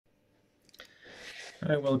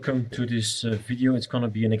Hi, welcome to this video. It's going to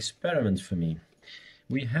be an experiment for me.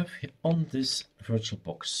 We have on this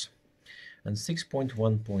VirtualBox and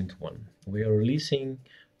 6.1.1. We are releasing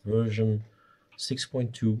version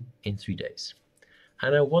 6.2 in 3 days.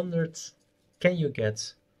 And I wondered, can you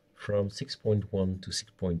get from 6.1 to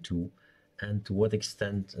 6.2, and to what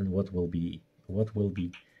extent, and what will be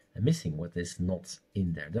missing, what is not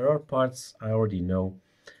in there. There are parts I already know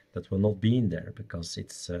that will not be in there because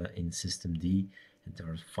it's in system D, and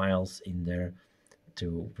there are files in there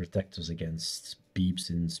to protect us against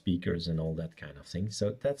beeps in speakers and all that kind of thing.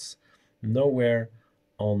 So that's nowhere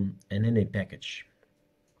on an NA package.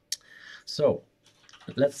 So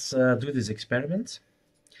let's do this experiment.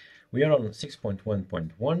 We are on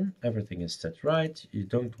 6.1.1, everything is set right, you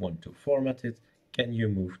don't want to format it. Can you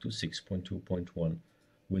move to 6.2.1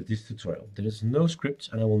 with this tutorial? There is no script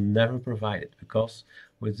and I will never provide it, because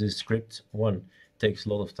with this script, one, it takes a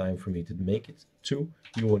lot of time for me to make it, two,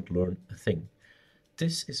 you won't learn a thing.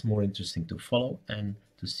 This is more interesting to follow and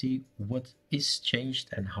to see what is changed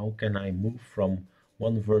and how can I move from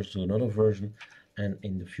one version to another version, and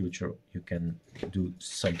in the future you can do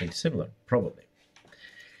something similar, probably.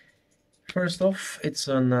 First off, it's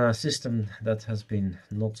a system that has been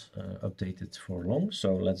not updated for long,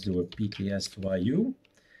 so let's do a pks-yu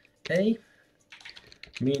a,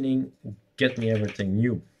 meaning get me everything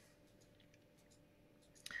new.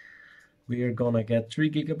 We are gonna get 3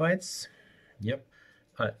 gigabytes. Yep,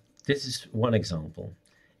 this is one example.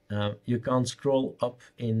 You can't scroll up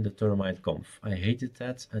in the termite conf. I hated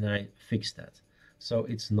that and I fixed that, so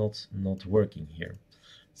it's not working here.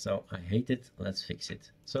 So I hate it, let's fix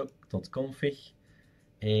it. So .config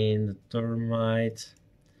in the termite,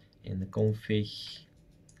 in the config,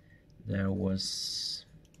 there was,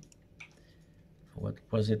 what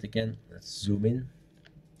was it again? Let's zoom in.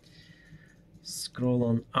 Scroll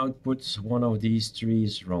on output, one of these three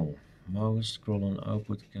is wrong. Mouse, scroll on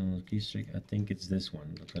output, keystroke, I think it's this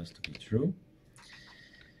one, that has to be true.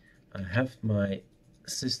 I have my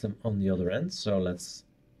system on the other end, so let's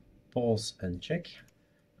pause and check.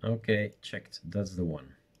 Okay, checked, that's the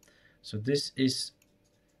one. So this is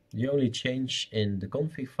the only change in the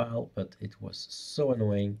config file, but it was so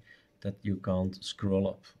annoying that you can't scroll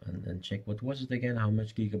up and check what was it again, how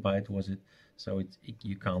much gigabyte was it, so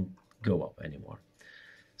you can't go up anymore.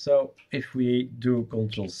 So if we do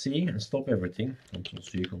Ctrl-C and stop everything,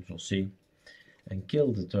 Ctrl-C, Ctrl-C, and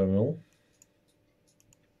kill the terminal,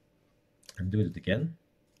 and do it again,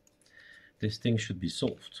 this thing should be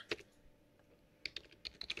solved.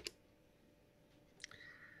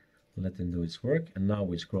 Let him do its work, and now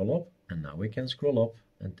we scroll up, and now we can scroll up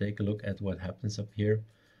and take a look at what happens up here,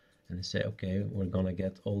 and say, okay, we're gonna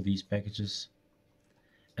get all these packages,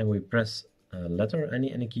 and we press a letter,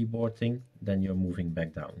 any keyboard thing, then you're moving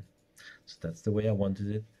back down. So that's the way I wanted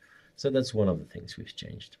it. So that's one of the things we've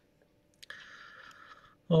changed.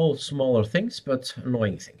 All smaller things, but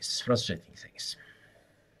annoying things, frustrating things.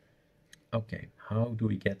 Okay, how do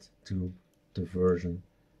we get to the version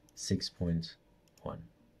 6.1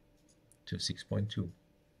 to 6.2?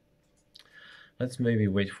 Let's maybe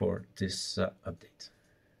wait for this update.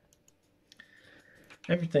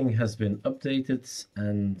 Everything has been updated,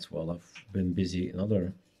 and well, I've been busy in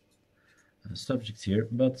other subjects here,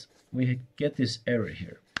 but we get this error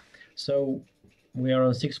here. So we are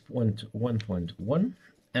on 6.1.1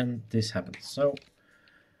 and this happens. So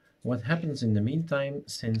what happens in the meantime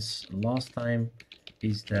since last time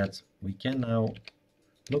is that we can now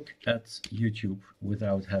look at YouTube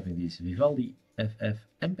without having these Vivaldi FF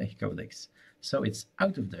MPEG codecs. So it's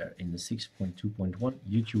out of there in the 6.2.1.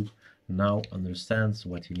 YouTube now understands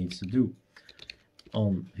what he needs to do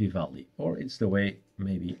on Vivaldi, or it's the way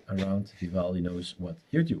maybe around Vivaldi knows what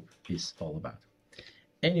YouTube is all about.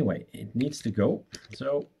 Anyway, it needs to go,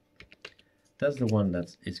 so that's the one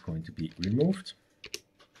that is going to be removed.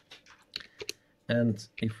 And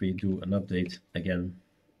if we do an update again,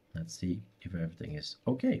 let's see if everything is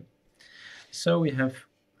okay. So we have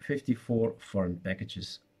 54 foreign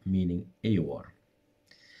packages, meaning AOR.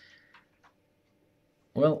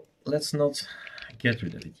 Well, let's not get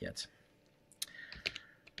rid of it yet.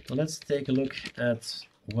 Let's take a look at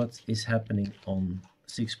what is happening on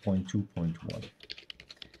 6.2.1.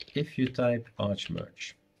 If you type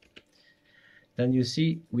ArchMerge, then you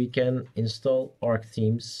see we can install Arch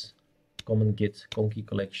themes, common git, conky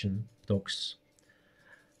collection, docs.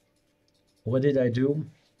 What did I do?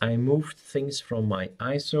 I moved things from my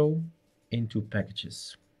ISO into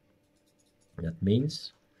packages. That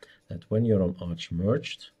means that when you're on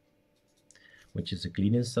ArchMerged, which is a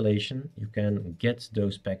clean installation, you can get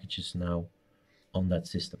those packages now on that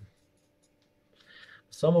system.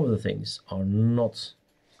 some of the things are not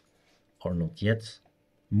yet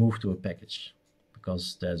moved to a package,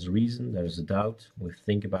 because there's a reason, there's a doubt, we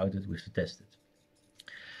think about it, we have to test it.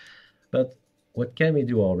 But what can we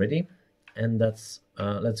do already? And that's,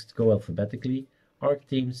 let's go alphabetically. Arc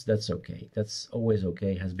themes, that's okay. That's always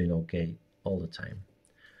okay, has been okay all the time.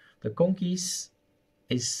 The conkeys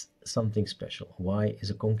is something special. Why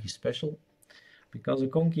is a conky special? Because a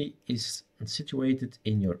conky is situated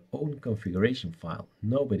in your own configuration file.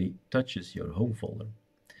 Nobody touches your home folder.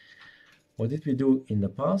 What did we do in the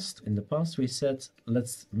past? In the past we said,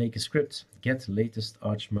 let's make a script, get latest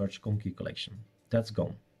ArchMerge conky collection. That's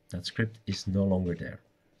gone. That script is no longer there.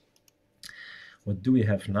 What do we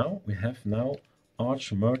have now? We have now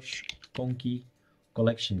ArchMerge conky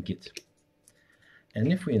collection kit.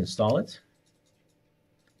 And if we install it,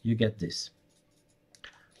 you get this.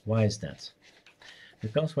 Why is that?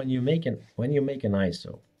 Because when you make an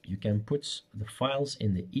ISO, you can put the files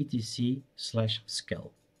in the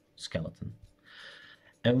etc/skeleton.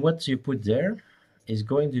 And what you put there is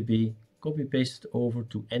going to be copy pasted over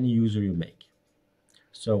to any user you make.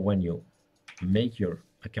 So when you make your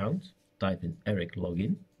account, type in Erik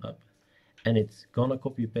login up, and it's gonna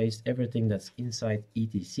copy paste everything that's inside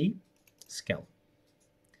etc/skeleton.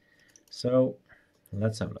 So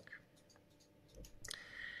let's have a look.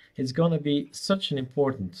 It's gonna be such an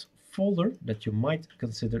important folder that you might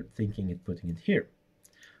consider thinking of putting it here.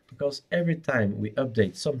 Because every time we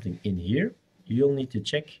update something in here, you'll need to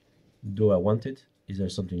check, do I want it? Is there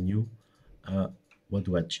something new? What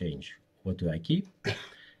do I change? What do I keep?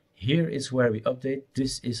 Here is where we update.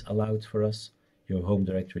 This is allowed for us. Your home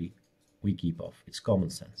directory, we keep off. It's common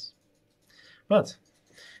sense. But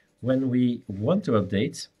when we want to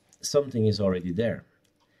update, something is already there.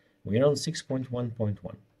 We're on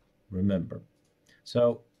 6.1.1, remember.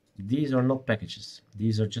 So these are not packages.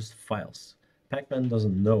 These are just files. Pacman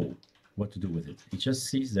doesn't know what to do with it. It just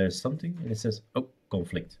sees there's something and it says, oh,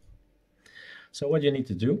 conflict. So what you need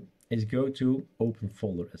to do is go to open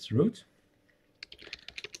folder as root.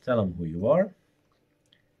 Tell them who you are.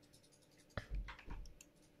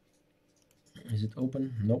 Is it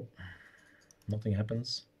open? Nope. Nothing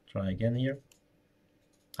happens. Try again here.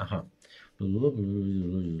 Aha.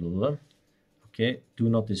 Okay, do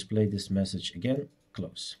not display this message again.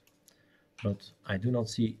 Close. But I do not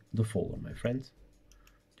see the folder, my friend.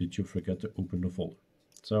 Did you forget to open the folder?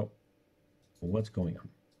 So, what's going on?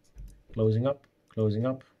 Closing up, closing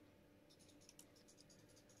up.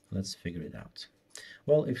 Let's figure it out.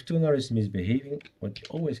 Well, if Thunar is misbehaving, what you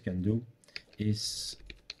always can do is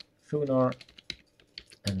Thunar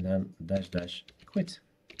and then dash quit.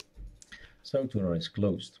 So Thunar is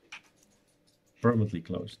closed, permanently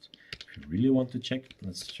closed. If you really want to check,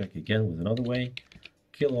 let's check again with another way.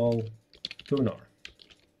 Kill all Thunar.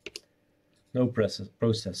 No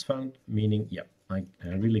process found, meaning, yeah, I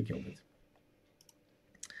really killed it.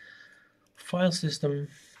 File system,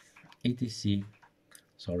 etc.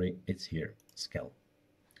 Sorry, it's here, skel.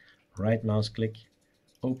 Right mouse click,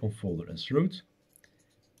 open folder as root.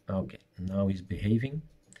 Okay, now he's behaving.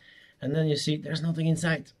 And then you see there's nothing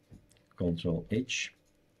inside. Control H.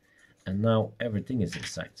 And now everything is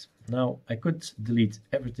inside. Now I could delete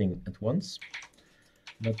everything at once,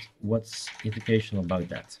 but what's educational about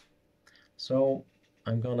that? So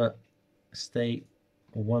I'm gonna stay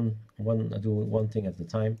do one thing at a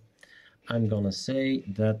time. I'm gonna say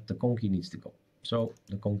that the conky needs to go. So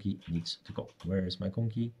the conky needs to go. Where is my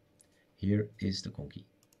conky? Here is the conky.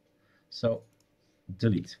 So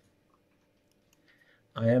delete.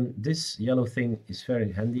 This yellow thing is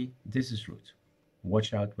very handy. This is root.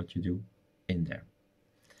 Watch out what you do in there.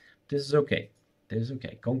 This is okay. This is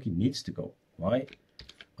okay. Conky needs to go. Why?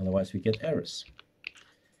 Otherwise we get errors.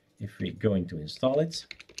 If we're going to install it,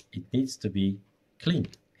 it needs to be clean.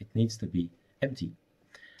 It needs to be empty.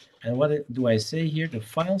 And what do I say here? The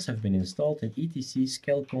files have been installed in etc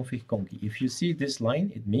skel config conky. If you see this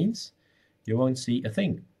line, it means you won't see a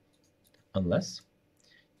thing. Unless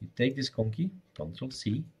you take this conky, Control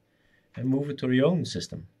C, and move it to your own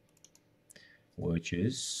system, which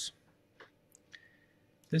is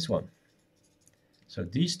this one. So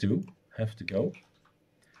these two have to go.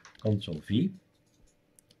 Control V.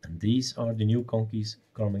 And these are the new conkeys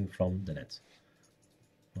coming from the net.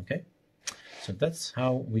 Okay, so that's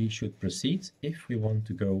how we should proceed if we want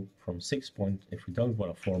to go from if we don't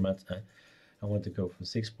want to format, I want to go from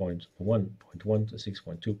 6.1.1 to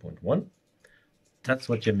 6.2.1. That's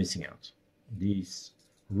what you're missing out, these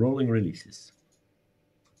rolling releases.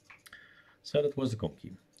 So that was the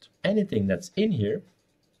conky. So anything that's in here,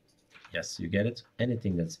 yes, you get it,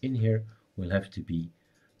 anything that's in here will have to be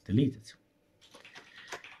deleted.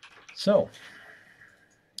 So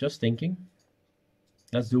just thinking.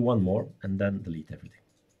 Let's do one more and then delete everything.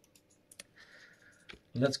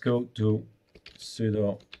 Let's go to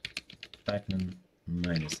sudo pacman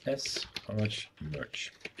 -s ArchMerge.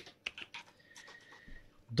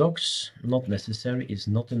 Docs not necessary is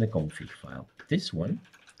not in the config file. This one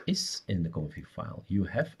is in the config file. You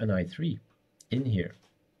have an i3 in here.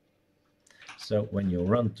 So when you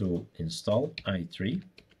run to install i3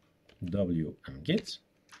 wm-git,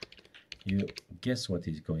 you guess what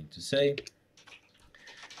he's going to say.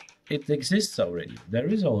 It exists already. There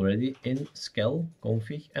is already in skel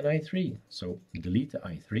config an i3. So delete the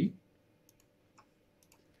i3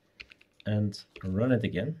 and run it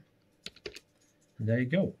again. And there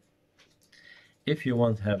you go. If you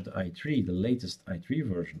want to have the i3, the latest i3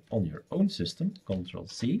 version on your own system,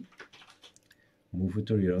 Ctrl+C, move it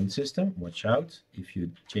to your own system. Watch out, if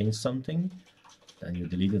you change something, then you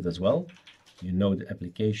delete it as well. You know the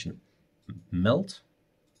application melt.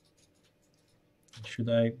 Should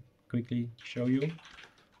I quickly show you?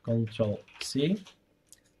 Ctrl+C,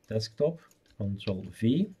 desktop,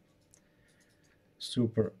 Ctrl+V,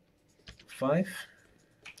 Super F5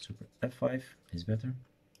 is better.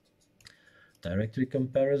 Directory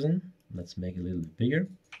comparison, let's make it a little bit bigger.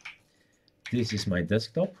 This is my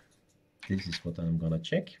desktop. This is what I'm gonna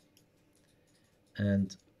check.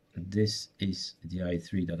 And this is the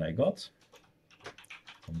i3 that I got.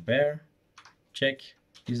 Compare, check.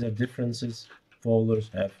 Is there differences? Folders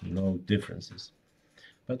have no differences.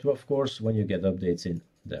 But of course, when you get updates in,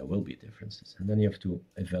 there will be differences. And then you have to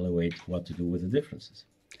evaluate what to do with the differences.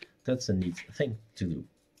 That's a neat thing to do.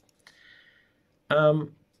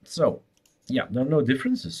 So, yeah, there are no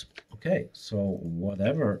differences. Okay, so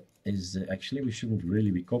whatever is actually, we shouldn't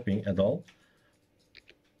really be copying at all.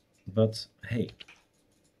 But hey,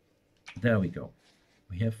 there we go.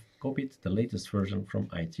 We have copied the latest version from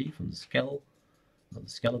IT, from the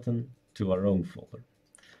skeleton, to our own folder.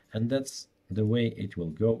 And that's the way it will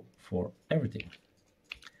go for everything.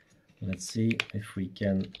 Let's see if we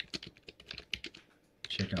can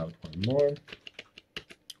check out one more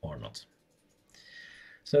or not.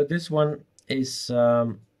 So this one is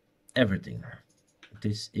everything.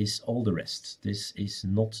 This is all the rest. This is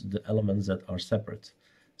not the elements that are separate.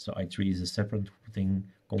 So i3 is a separate thing,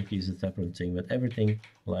 config is a separate thing, but everything,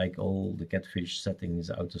 like all the catfish settings,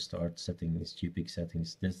 auto start settings, GPIC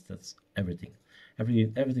settings, that's everything.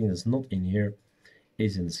 Everything that's not in here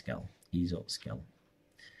is in skel, ISO skel.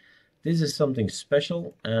 This is something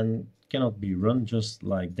special and cannot be run just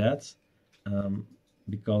like that,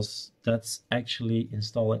 because that's actually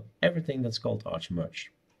installing everything that's called ArchMerge.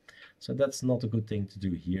 So that's not a good thing to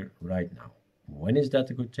do here right now. When is that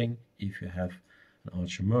a good thing? If you have an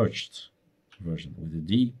ArchMerged version with a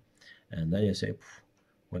D, and then you say,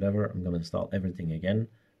 whatever, I'm going to install everything again,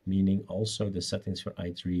 meaning also the settings for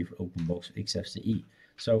i3, for OpenBox, XFCE.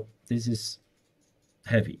 So this is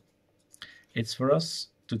heavy. It's for us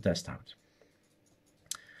to test out.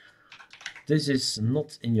 This is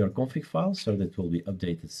not in your config file, so that will be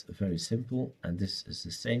updated very simple, and this is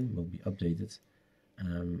the same, will be updated.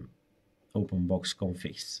 OpenBox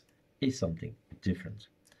configs is something different.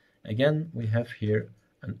 Again, we have here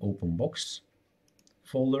an OpenBox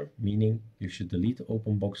folder, meaning you should delete the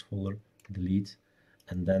OpenBox folder, delete,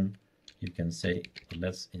 and then you can say,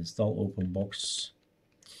 let's install OpenBox.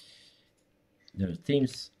 There are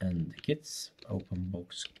themes and the kits,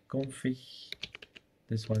 OpenBox config,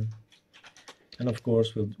 this one. And of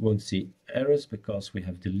course, we won't see errors because we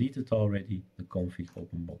have deleted already the config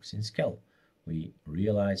OpenBox in skel. We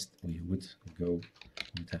realized we would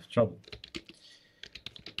have trouble.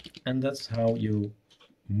 And that's how you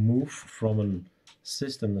move from a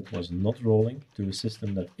system that was not rolling to a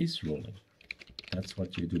system that is rolling. That's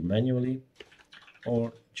what you do manually,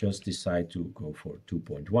 or just decide to go for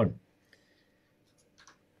 2.1.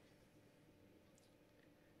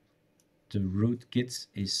 The rootkit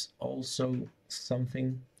is also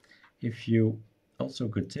something. If you, also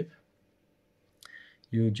good tip,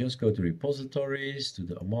 you just go to repositories, to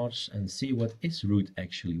the ArchMerge, and see what is root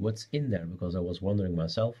actually, what's in there, because I was wondering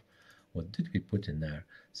myself, what did we put in there?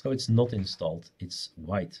 So it's not installed, it's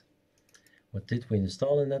white. What did we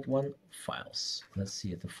install in that one? Files. Let's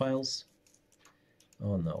see at the files.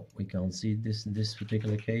 Oh no, we can't see this in this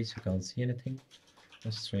particular case, we can't see anything.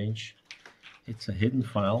 That's strange. It's a hidden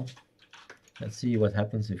file. Let's see what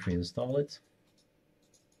happens if we install it.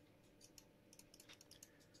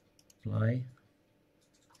 Apply.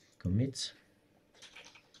 Commit.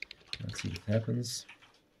 Let's see what happens.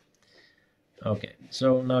 Okay,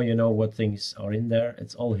 so now you know what things are in there.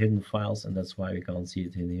 It's all hidden files, and that's why we can't see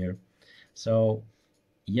it in here. So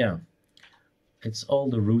yeah, it's all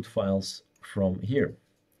the root files from here.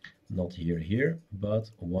 not here, but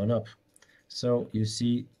one up. So you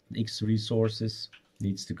see the X resources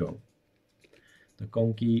needs to go. The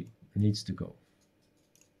conky needs to go.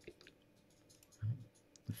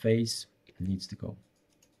 The face needs to go.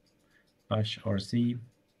 Bash RC,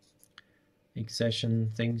 X session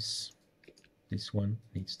things, this one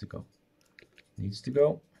needs to go. Needs to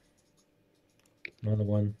go. Another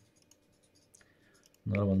one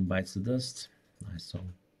bites the dust. Nice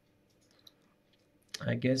song.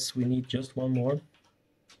 I guess we need just one more.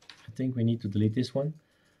 I think we need to delete this one,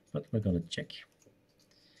 but we're gonna check.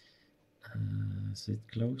 Is it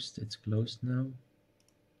closed? It's closed now.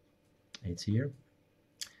 It's here.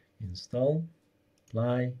 Install,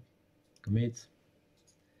 apply, commit,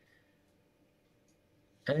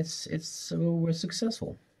 and we're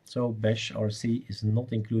successful. So bash RC is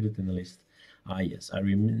not included in the list. Yes, I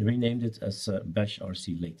renamed it as bash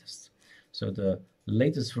RC latest. So the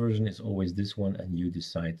latest version is always this one, and you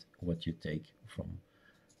decide what you take from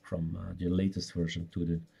the latest version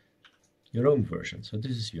to your own version. So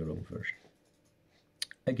this is your own version.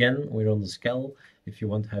 Again, we're on the scale. If you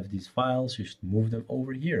want to have these files, you should move them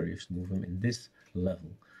over here. You should move them in this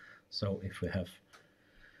level. So if we have,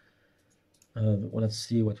 let's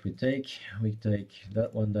see what we take. We take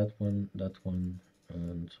that one, that one, that one,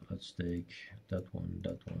 and let's take that one,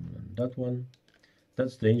 and that one.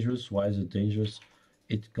 That's dangerous. Why is it dangerous?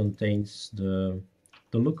 It contains the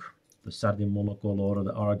look, the Sardine monocolor,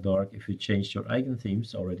 the arc dark. If you changed your eigen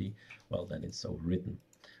themes already, well, then it's overwritten.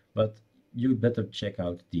 But you better check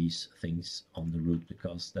out these things on the root,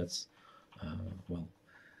 because that's, well,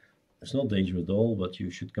 it's not dangerous at all, but you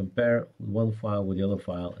should compare one file with the other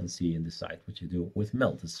file and see and decide what you do. With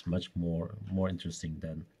melt, it's much more interesting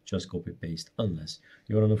than just copy paste, unless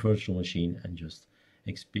you're on a virtual machine and just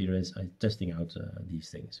experience testing out these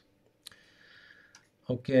things.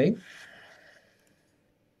 Okay,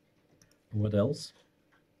 what else?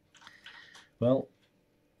 Well,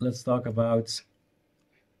 let's talk about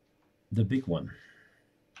the big one.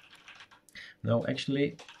 Now,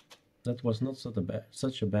 actually, that was not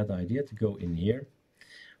such a bad idea to go in here.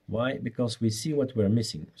 Why? Because we see what we're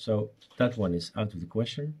missing. So that one is out of the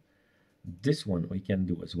question. This one we can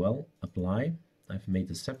do as well. Apply. I've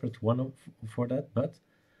made a separate one for that, but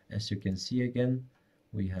as you can see again,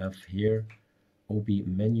 we have here OB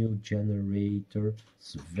menu generator.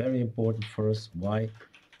 It's very important for us. Why?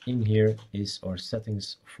 In here is our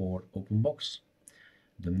settings for OpenBox.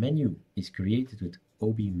 The menu is created with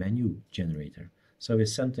OB menu generator. So if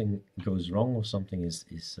something goes wrong or something is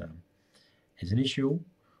an issue,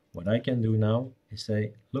 what I can do now is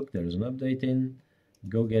say, look, there is an update in,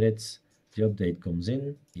 go get it. The update comes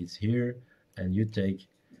in, it's here, and you take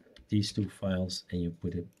these two files and you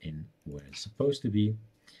put it in where it's supposed to be,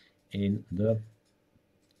 in the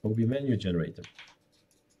OB menu generator.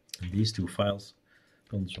 And these two files,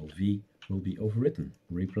 Ctrl V, will be overwritten.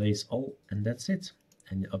 Replace all, and that's it.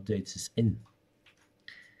 And the updates is in.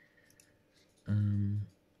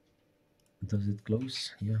 Does it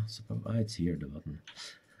close? Yeah, suppose it's here, the button.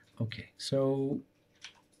 Okay, so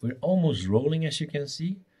we're almost rolling, as you can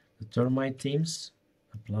see. The termite teams,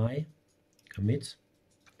 apply, commit,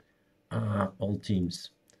 all teams.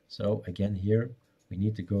 So again here we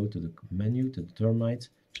need to go to the menu, to the termite,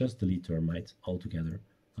 just delete termite altogether,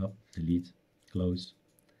 up, delete, close,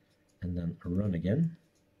 and then run again.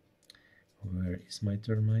 Where is my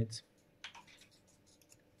termite?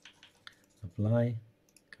 Apply,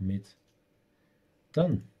 commit,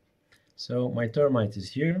 done. So my termite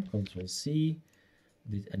is here, Ctrl C.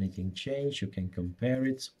 Did anything change? You can compare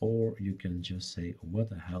it, or you can just say, what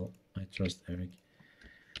the hell, I trust Erik.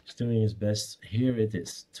 He's doing his best. Here it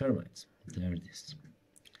is, termite. There it is.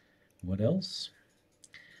 What else?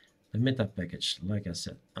 The meta package, like I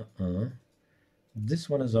said, This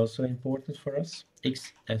one is also important for us.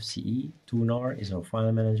 XFCE, Tunar is our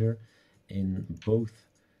file manager in both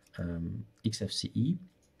XFCE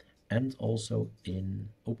and also in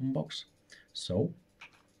OpenBox. So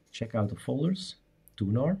check out the folders.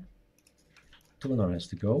 Tunar has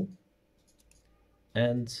to go,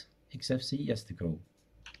 and XFCE has to go.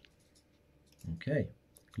 Okay,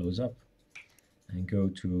 close up and go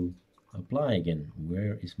to apply again.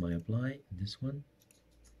 Where is my apply? This one.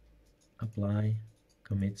 Apply,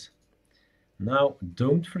 commit. Now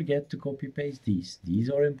don't forget to copy paste these. These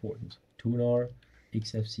are important. Tunar,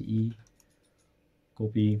 XFCE,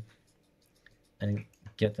 copy, and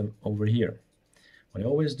get them over here. What I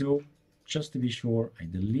always do, just to be sure, I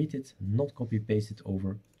delete it, not copy paste it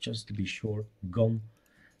over, just to be sure, gone,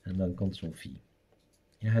 and then Ctrl V.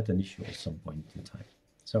 I had an issue at some point in time,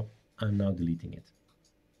 so I'm now deleting it.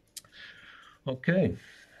 Okay.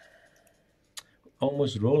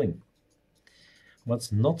 almost rolling.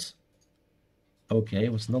 What's not okay,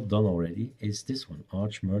 what's not done already is this one,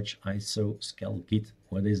 ArchMerge ISO scal git.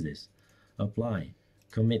 What is this? Apply,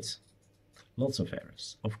 commit, lots of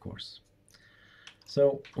errors, of course.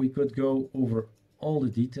 So we could go over all the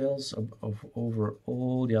details over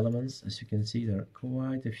all the elements. As you can see, there are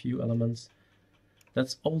quite a few elements.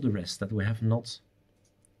 That's all the rest that we have not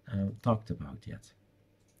talked about yet.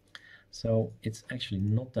 So it's actually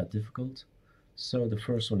not that difficult. So the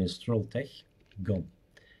first one is troll tech, gone,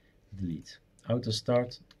 delete. Auto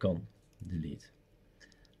start, gone, delete.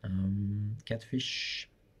 Catfish,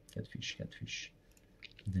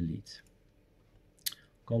 delete.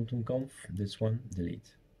 Conf, this one,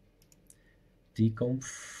 delete.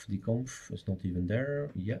 Deconf is not even there.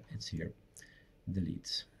 Yeah, it's here.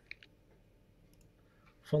 Delete.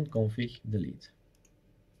 Font config, delete.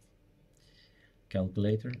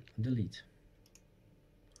 Calculator, delete.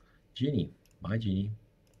 Genie, bye Genie.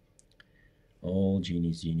 All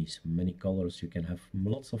genies, many colors. You can have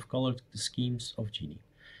lots of colored schemes of Genie.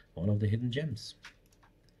 One of the hidden gems.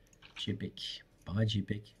 GPIC, bye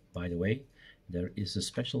GPIC. By the way, there is a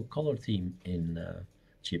special color theme in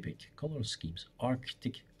GPIC, color schemes,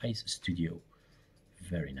 Arctic Ice Studio.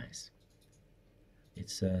 Very nice.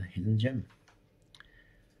 It's a hidden gem.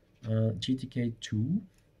 GTK2,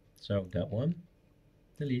 so that one,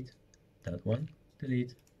 delete. That one,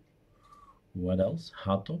 delete. What else?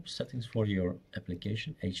 Hardtop, settings for your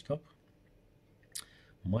application, HTOP.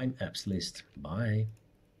 MIME apps list, bye.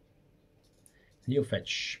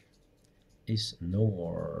 NeoFetch is no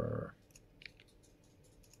more.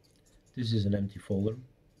 This is an empty folder,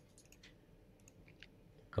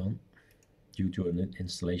 gone, due to an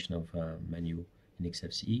installation of a menu in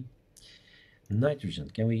XFCE. Nitrogen,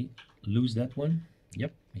 can we lose that one?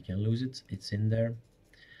 Yep, we can lose it, it's in there.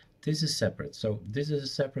 This is separate, so this is a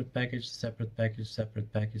separate package,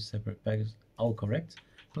 all correct.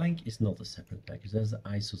 Plank is not a separate package, that's the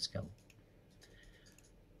ISO scal.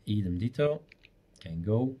 Idem dito, can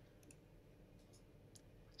go.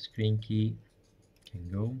 Screen key, can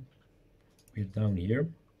go. We're down here.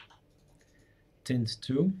 Tint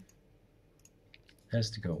 2 has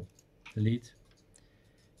to go. Delete.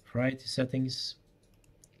 Variety settings,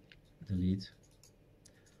 delete.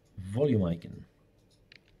 Volume icon,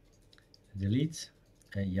 delete.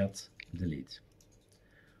 And yet delete.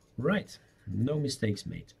 Right, no mistakes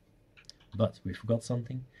made. But we forgot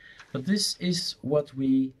something. But this is what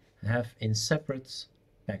we have in separate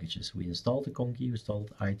packages. We installed the Conky, we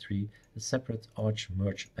installed i3, the separate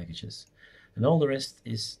ArchMerge packages. And all the rest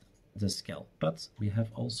is the scal. But we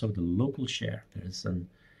have also the local share. There is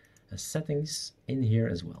a settings in here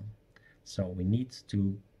as well. So we need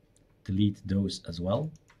to delete those as well.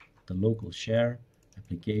 The local share,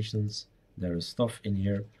 applications, there is stuff in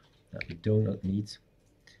here that we do not need.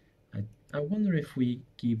 I wonder if we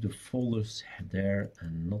keep the folders there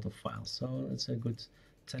and not a file. So it's a good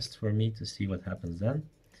test for me to see what happens then.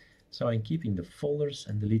 So I'm keeping the folders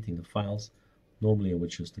and deleting the files. Normally I would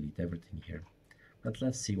just delete everything here. But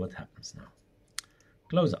let's see what happens now.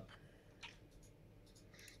 Close up.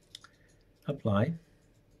 Apply.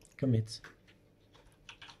 Commit.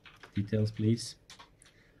 Details please.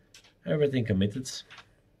 Everything committed.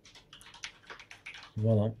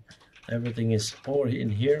 Voila. Everything is or in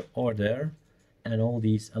here or there, and all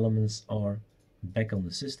these elements are back on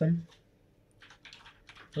the system.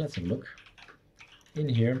 Let's have a look. In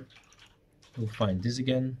here we'll find this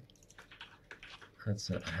again. That's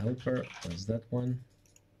a helper. That's that one.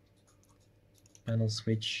 Panel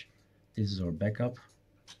switch. This is our backup.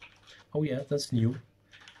 Oh yeah, that's new.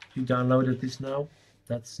 You downloaded this now.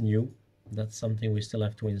 That's new. That's something we still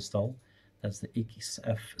have to install. That's the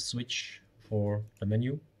XF switch for the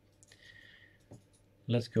menu.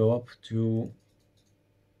 Let's go up to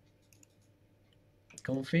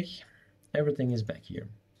config. Everything is back here.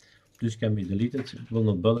 This can be deleted. It will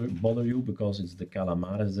not bother you because it's the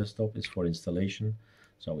Calamares desktop. It's for installation.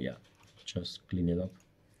 So yeah, just clean it up.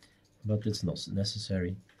 But it's not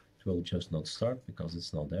necessary. It will just not start because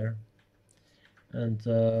it's not there. And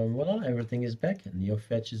voila, everything is back.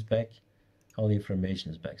 NeoFetch is back. All the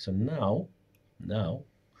information is back. So now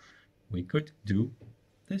we could do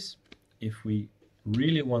this. If we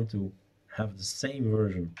really want to have the same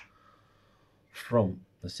version from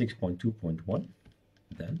the 6.2.1,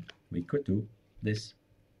 then we could do this.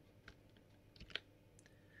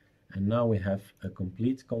 And now we have a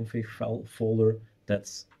complete config file folder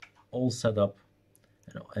that's all set up,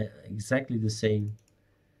 exactly the same,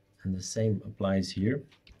 and the same applies here.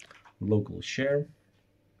 Local share.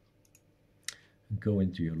 Go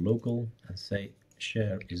into your local and say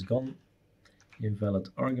share is gone. Invalid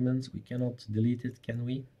argument. We cannot delete it, can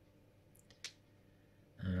we?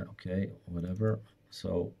 Okay, whatever.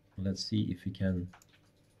 So let's see if we can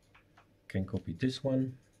copy this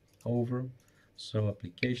one over. So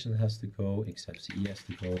application has to go, except CE has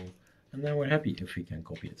to go, and then we're happy if we can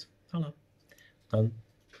copy it. Voila, done.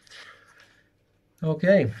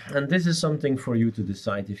 Okay, and this is something for you to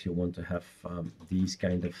decide if you want to have these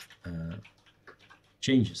kind of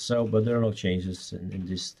changes. So, but there are no changes in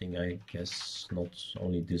this thing, I guess. Not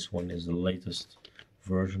only this one is the latest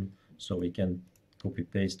version, so we can copy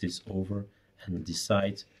paste this over and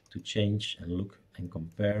decide to change and look and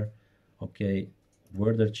compare. Okay,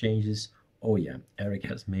 were there changes? Oh yeah, Erik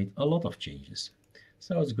has made a lot of changes,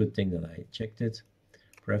 so it's a good thing that I checked it.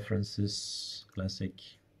 Preferences, classic,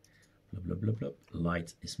 blah blah blah blah.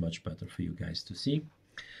 Light is much better for you guys to see.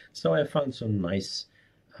 So I found some nice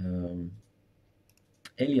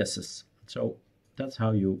aliases. So that's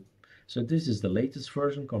how you, so this is the latest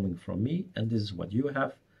version coming from me, and this is what you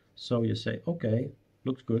have. So you say, okay,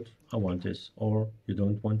 looks good, I want this, or you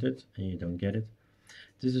don't want it and you don't get it.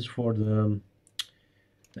 This is for the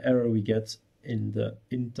error we get in the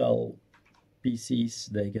Intel PCs.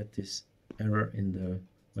 They get this error in the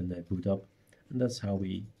when they boot up, and that's how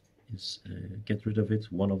we get rid of it.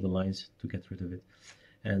 One of the lines to get rid of it.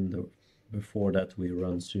 And before that we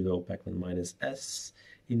run sudo pacman -s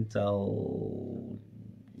Intel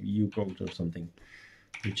ucode or something.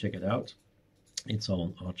 You check it out. It's all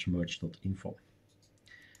on archmerge.info.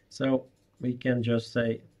 So we can just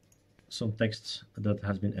say some text that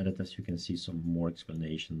has been added. As you can see, some more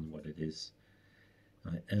explanation what it is.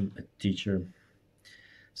 I am a teacher.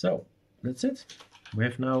 So that's it. We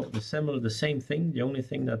have now the same thing. The only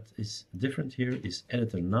thing that is different here is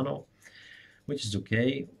editor nano, which is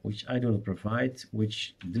okay, which I do not provide,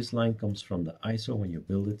 which this line comes from the ISO when you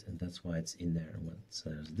build it, and that's why it's in there. What's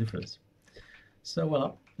the difference? So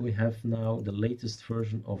voila, we have now the latest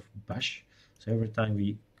version of bash. So every time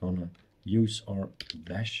we gonna use our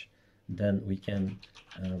bash, then we can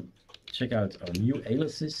check out our new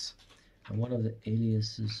aliases. And one of the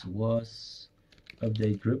aliases was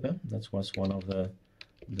update group. That was one of the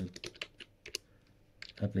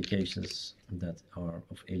applications that are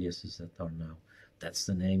of aliases that are now. That's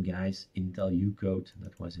the name, guys. Intel ucode.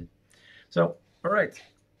 That was it. So all right.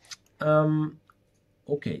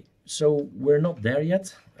 Okay. So we're not there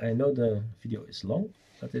yet. I know the video is long,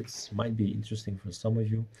 but it might be interesting for some of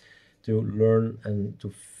you to learn and to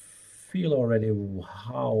feel already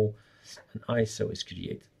how an ISO is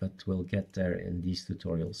created. But we'll get there in these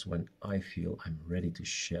tutorials when I feel I'm ready to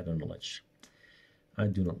share the knowledge. I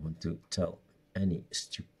do not want to tell any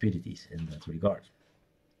stupidities in that regard.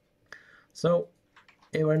 So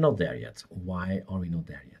we're not there yet. Why are we not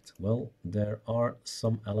there yet? Well, there are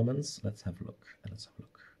some elements. Let's have a look.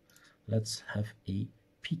 Let's have a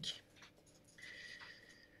peek.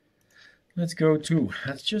 Let's go to,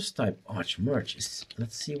 let's just type ArchMerge.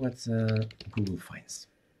 Let's see what Google finds.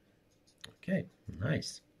 Okay,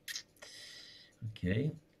 nice.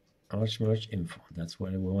 Okay, ArchMerge info, that's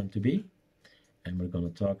where we want to be. And we're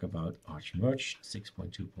going to talk about ArchMerge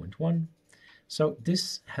 6.2.1. So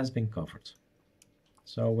this has been covered.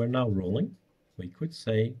 So we're now rolling. We could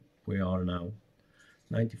say we are now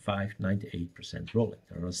 95, 98% rolling.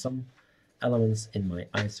 There are some elements in my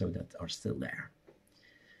ISO that are still there.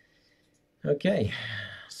 Okay,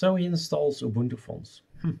 so he installs Ubuntu fonts.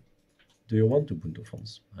 Do you want Ubuntu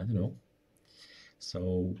fonts? I don't know.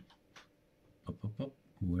 So,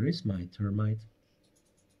 where is my termite?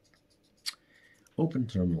 Open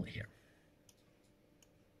terminal here.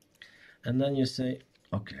 And then you say,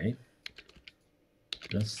 okay,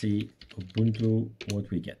 let's see Ubuntu, what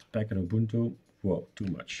we get. Packer Ubuntu, whoa, too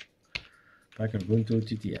much. Packer Ubuntu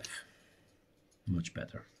TTF, much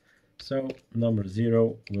better. So number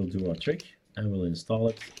 0 will do our trick and we'll install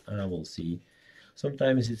it and we'll see.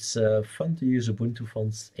 Sometimes it's fun to use Ubuntu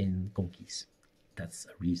fonts in conkeys. That's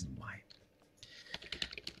a reason why.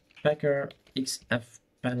 Packer XF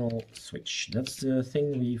panel switch. That's the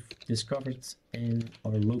thing we've discovered in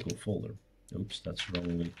our local folder. Oops, that's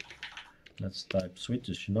wrongly. Let's type switch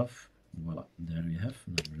is enough. Voila, there we have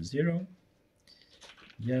number 0.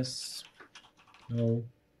 Yes, no.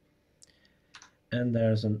 And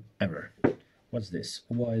there's an error. What's this?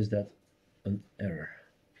 Why is that an error?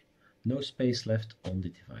 No space left on the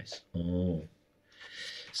device. Oh,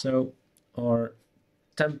 so our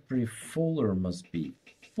temporary folder must be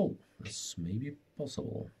full. That's maybe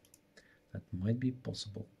possible. That might be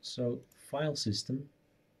possible. So file system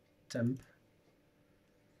temp.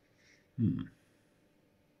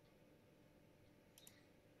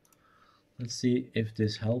 Let's see if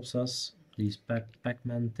this helps us. These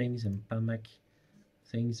Pacman things and PAMAC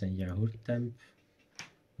things and Yahoo temp.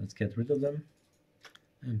 Let's get rid of them.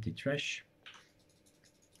 Empty trash.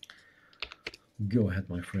 Go ahead,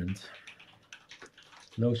 my friend.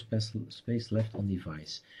 No space left on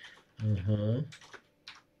device.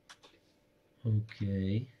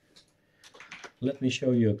 Okay. Let me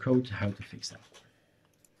show you a code how to fix that.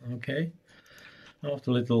 Okay.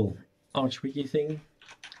 After a little ArchWiki thing,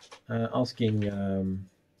 asking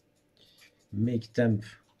make temp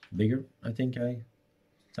bigger, I think I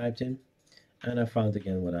typed in, and I found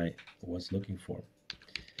again what I was looking for.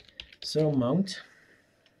 So mount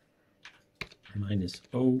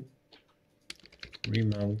 -O,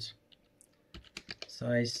 remount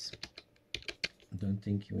size, don't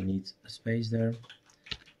think we need a space there,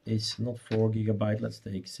 it's not 4 GB, let's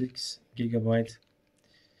take 6 GB,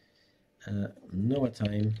 no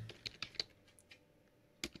time,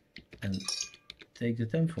 and take the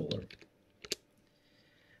temp folder.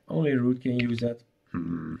 Only root can use that.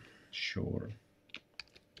 Sure,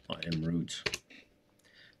 I am root.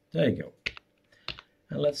 There you go.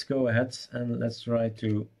 And let's go ahead and let's try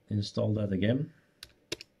to install that again.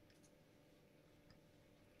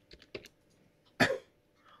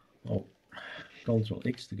 Oh, Control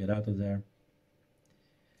X to get out of there.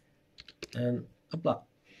 And apply.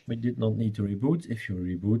 We did not need to reboot. If you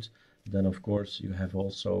reboot, then of course you have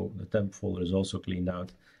also the temp folder is also cleaned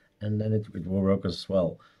out, and then it will work as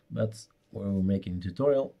well. But we're making a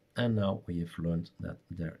tutorial, and now we have learned that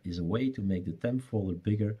there is a way to make the temp folder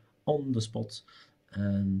bigger on the spot,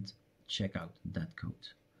 and check out that code.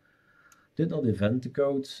 Did not invent the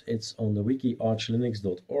code, it's on the wiki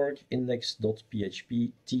archlinux.org,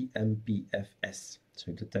 index.php tmpfs,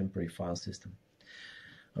 so the temporary file system.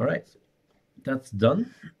 All right, that's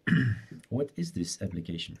done. What is this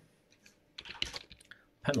application?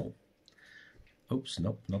 Panel. Oops,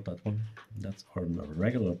 nope, not that one. That's our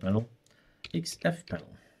regular panel. XF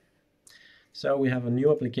panel. So we have a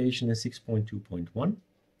new application in 6.2.1,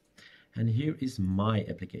 and here is my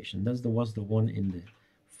application. That was the one in the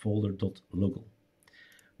folder.local.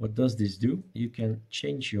 What does this do? You can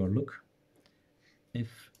change your look.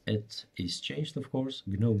 If it is changed, of course,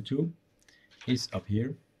 GNOME 2 is up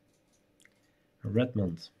here.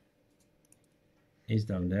 Redmond is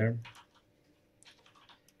down there.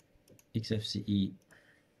 XFCE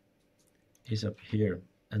is up here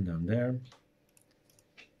and down there.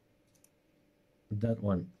 That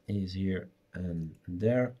one is here and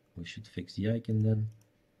there. We should fix the icon then.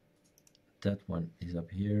 That one is up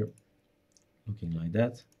here, looking like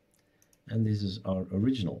that. And this is our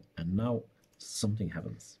original. And now something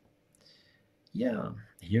happens. Yeah,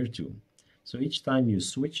 here too. So each time you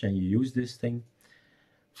switch and you use this thing,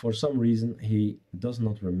 for some reason he does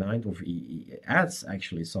not remind, or he adds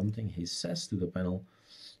actually something. He says to the panel,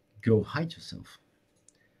 go hide yourself.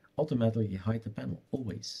 Automatically hide the panel,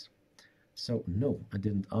 always. So no, I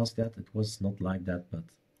didn't ask that. It was not like that, but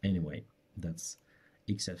anyway, that's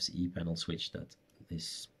XFCE panel switch that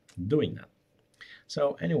is doing that.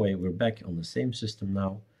 So anyway, we're back on the same system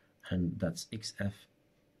now, and that's XF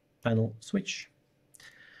panel switch.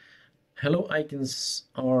 Hello icons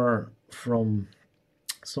are from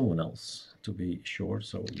someone else, to be sure,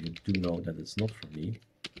 so you do know that it's not from me.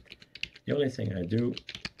 The only thing I do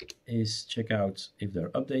is check out if there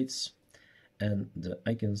are updates, and the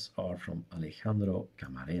icons are from Alejandro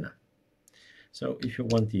Camarena. So if you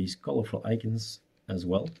want these colorful icons as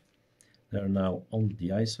well, they're now on the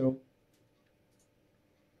ISO.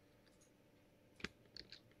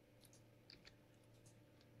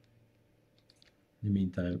 In the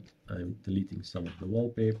meantime, I'm deleting some of the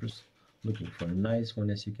wallpapers, looking for a nice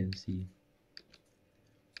one, as you can see.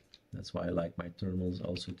 That's why I like my terminals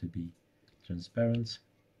also to be transparent.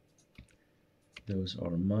 Those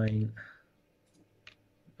are mine.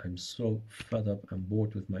 I'm so fed up and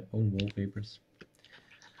bored with my own wallpapers.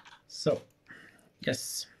 So,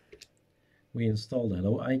 yes, we install the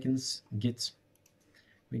hello icons, git.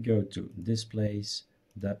 We go to this place,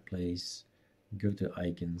 that place, go to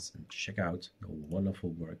icons and check out the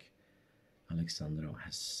wonderful work Alejandro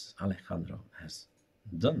has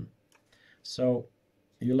done. So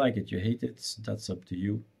you like it, you hate it, that's up to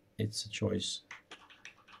you. It's a choice.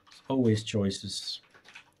 It's always choices.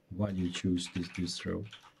 Why you choose this distro,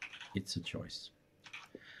 it's a choice.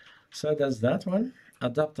 So that's that one.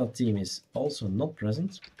 Adapter team is also not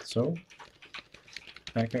present, so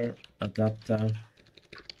packer adapter.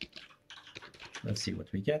 Let's see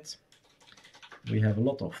what we get. We have a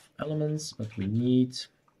lot of elements, but we need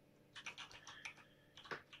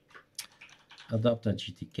adapter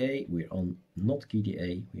GTK. We're on not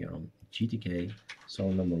KDA, we are on GTK. So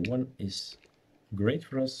number one is great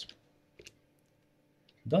for us.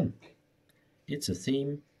 Done. It's a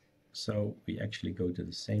theme, so we actually go to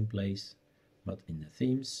the same place, but in the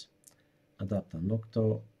themes, adapt and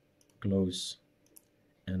nocto, close,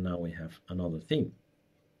 and now we have another theme.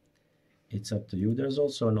 It's up to you. There's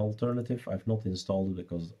also an alternative. I've not installed it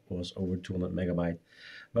because it was over 200 megabyte,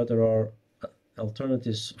 but there are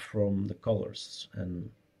alternatives from the colors, and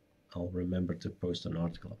I'll remember to post an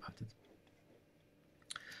article about it.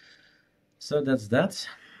 So that's that.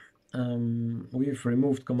 We've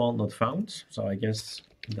removed command not found, so I guess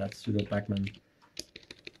that's sudo pacman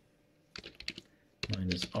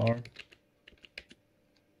 -r.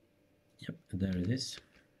 Yep, there it is.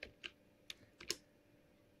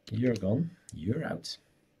 You're gone, you're out.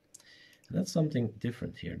 And that's something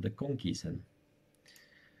different here, the conkeys then.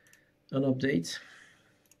 An update.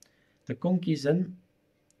 The conkeys then,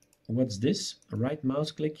 what's this? Right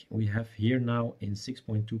mouse click, we have here now in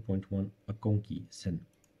 6.2.1 a conky sen.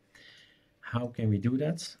 How can we do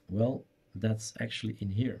that? Well, that's actually in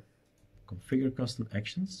here. Configure custom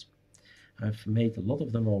actions. I've made a lot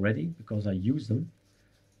of them already because I use them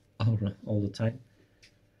all the time.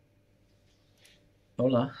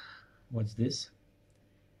 Hola, what's this?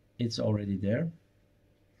 It's already there.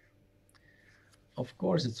 Of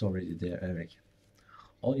course it's already there, Erik.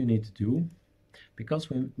 All you need to do, because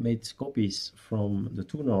we made copies from the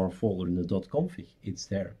tuner folder in the .config, it's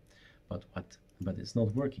there. But what? But it's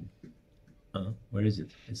not working. Where is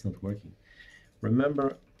it? It's not working.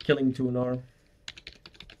 Remember killing tuner?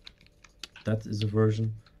 That is a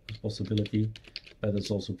version, a possibility, but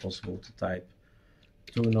it's also possible to type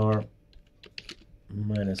tuner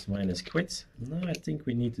 -- quit. No, I think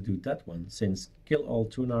we need to do that one, since kill all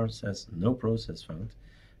tuner says no process found.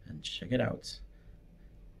 And check it out.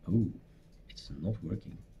 Oh, it's not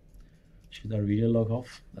working. Should I really log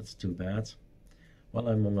off? That's too bad. Well,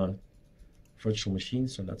 I'm on a virtual machine,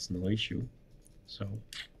 so that's no issue. So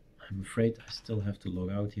I'm afraid I still have to log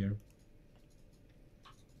out here.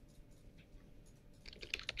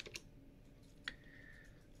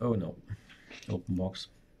 Oh no, open box.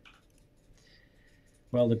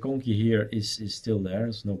 Well, the conky here is still there,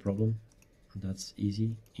 it's no problem. That's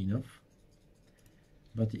easy enough.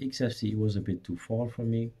 But the XFCE was a bit too far for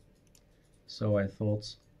me. So I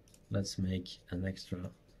thought, let's make an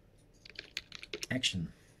extra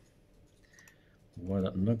action.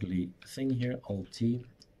 What an ugly thing here, Alt-T.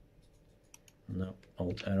 No,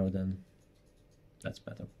 Alt-arrow then. That's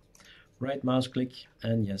better. Right mouse click,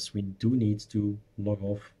 and yes, we do need to log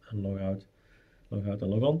off and log out and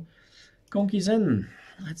log on. Conkeys in.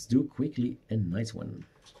 Let's do quickly a nice one.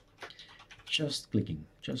 Just clicking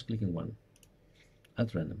one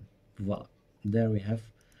at random. Voila, there we have.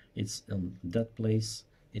 It's on that place.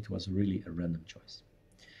 It was really a random choice.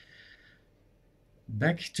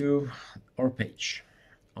 Back to our page,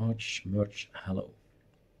 ArchMerge hello.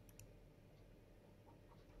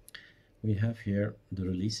 We have here the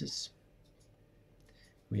releases.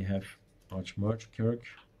 We have ArchMerge Kirk,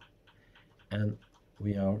 and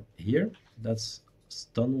we are here. That's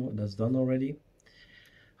done already.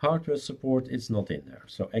 Hardware support, it's not in there.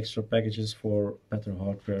 So extra packages for better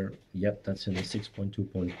hardware, yep, that's in the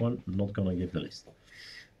 6.2.1. Not gonna give the list.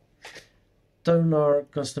 Tuner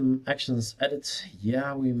custom actions added.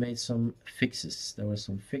 Yeah, we made some fixes. There were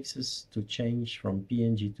some fixes to change from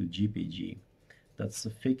PNG to GPG. That's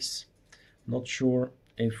a fix. Not sure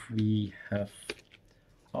if we have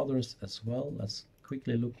others as well. Let's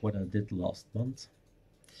quickly look what I did last month.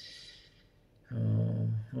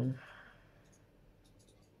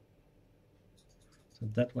 So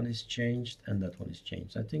that one is changed and that one is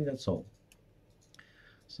changed. I think that's all.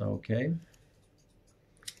 So okay.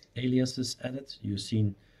 Aliases added. You've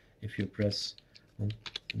seen if you press on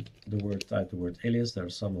the word, type the word alias, there are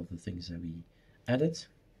some of the things that we added.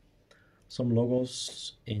 Some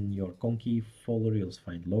logos in your conky folder, you'll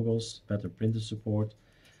find logos, better printer support.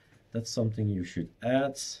 That's something you should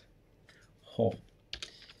add. Oh,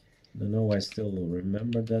 don't know, I still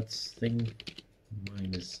remember that thing.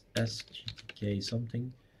 -s GTK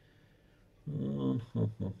something.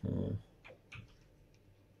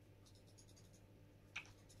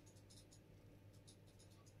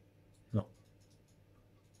 No.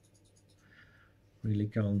 Really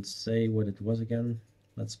can't say what it was again.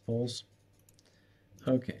 Let's pause.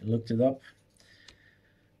 Okay, looked it up.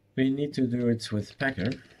 We need to do it with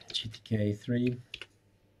Packer, GTK3,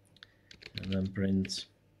 and then print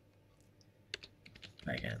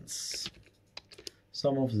backends.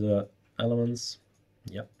 Some of the elements,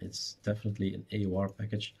 yep, it's definitely an AUR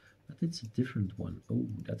package, but it's a different one. Oh,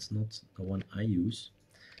 that's not the one I use.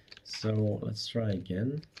 So let's try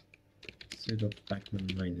again. Sudo pacman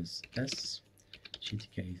 -s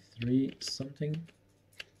GTK3 something.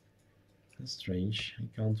 That's strange, I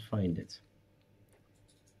can't find it.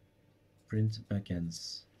 Print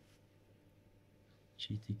backends.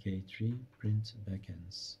 GTK3 print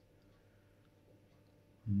backends.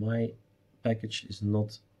 My package is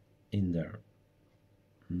not in there,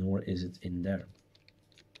 nor is it in there.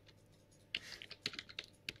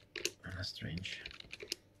 That's strange.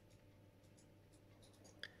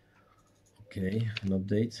 Okay, an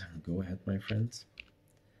update. Go ahead, my friend.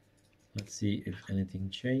 Let's see if anything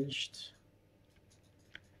changed.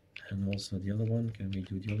 And also the other one. Can we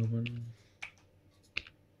do the other one?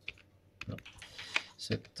 No.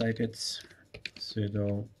 So type it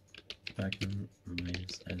sudo backend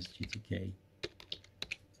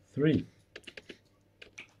 -sgtk3.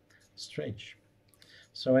 Strange.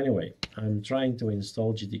 So anyway, I'm trying to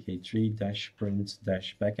install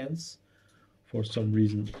gtk3-print-backends. For some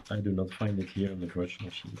reason, I do not find it here on the virtual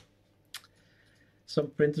machine.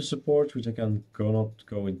 Some printer support, which I can not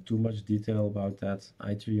go in too much detail about that.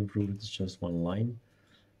 i3 improvement is just one line.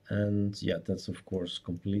 And yeah, that's of course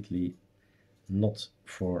completely not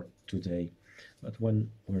for today. But when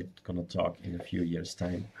we're gonna talk in a few years'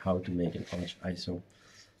 time how to make an Arch ISO,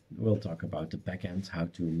 we'll talk about the backend, how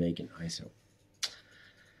to make an ISO.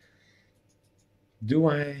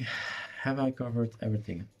 Have I covered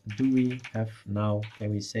everything? Do we have now,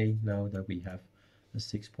 can we say now that we have a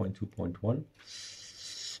 6.2.1?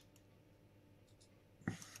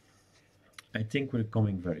 I think we're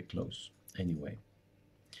coming very close anyway.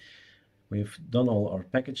 We've done all our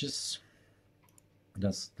packages.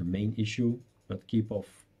 That's the main issue, but keep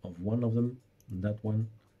off of one of them, that one.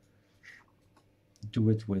 Do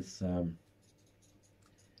it with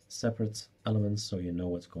separate elements so you know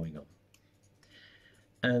what's going on.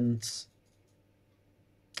 And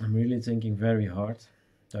I'm really thinking very hard.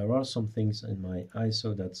 There are some things in my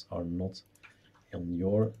ISO that are not on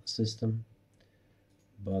your system,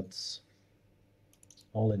 but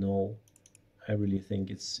all in all, I really think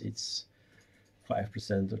it's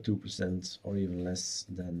 5% or 2% or even less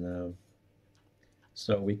than.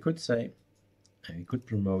 So we could say, and we could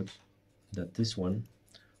promote that this one,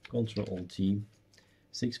 Ctrl-Alt-T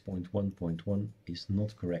 6.1.1 is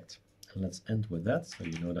not correct. And let's end with that, so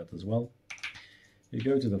you know that as well. You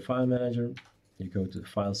go to the file manager, you go to the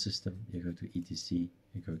file system, you go to etc,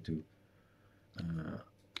 you go to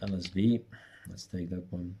LSB, let's take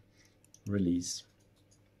that one, release,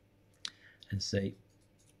 and say,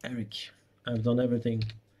 Erik, I've done everything.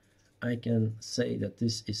 I can say that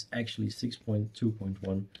this is actually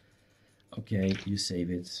 6.2.1. Okay, you save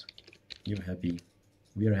it, you're happy,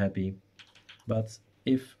 we're happy. But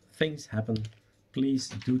if things happen, please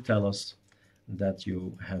do tell us that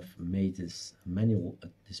you have made this manual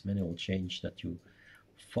change, that you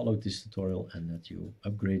followed this tutorial and that you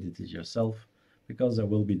upgraded it yourself, because there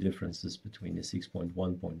will be differences between the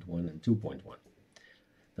 6.1.1 and 2.1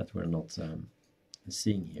 that we're not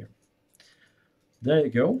seeing here. There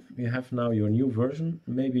you go. You have now your new version.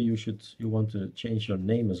 Maybe you want to change your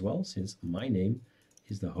name as well, since my name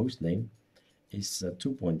is the host name, is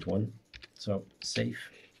 2.1. So save.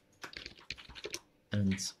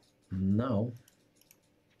 And now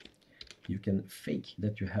you can fake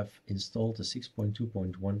that you have installed the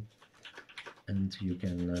 6.2.1, and you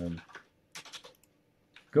can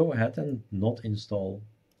go ahead and not install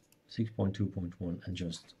 6.2.1 and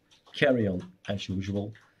just carry on as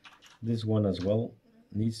usual. This one as well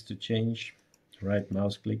needs to change. Right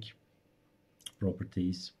mouse click,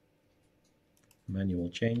 properties, manual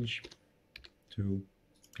change to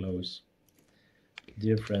close.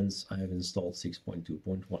 Dear friends, I have installed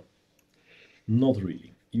 6.2.1. Not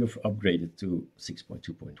really. You've upgraded to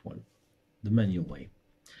 6.2.1, the manual way.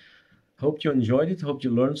 Hope you enjoyed it. Hope you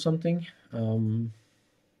learned something. And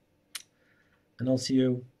I'll see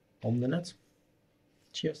you on the net.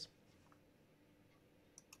 Cheers.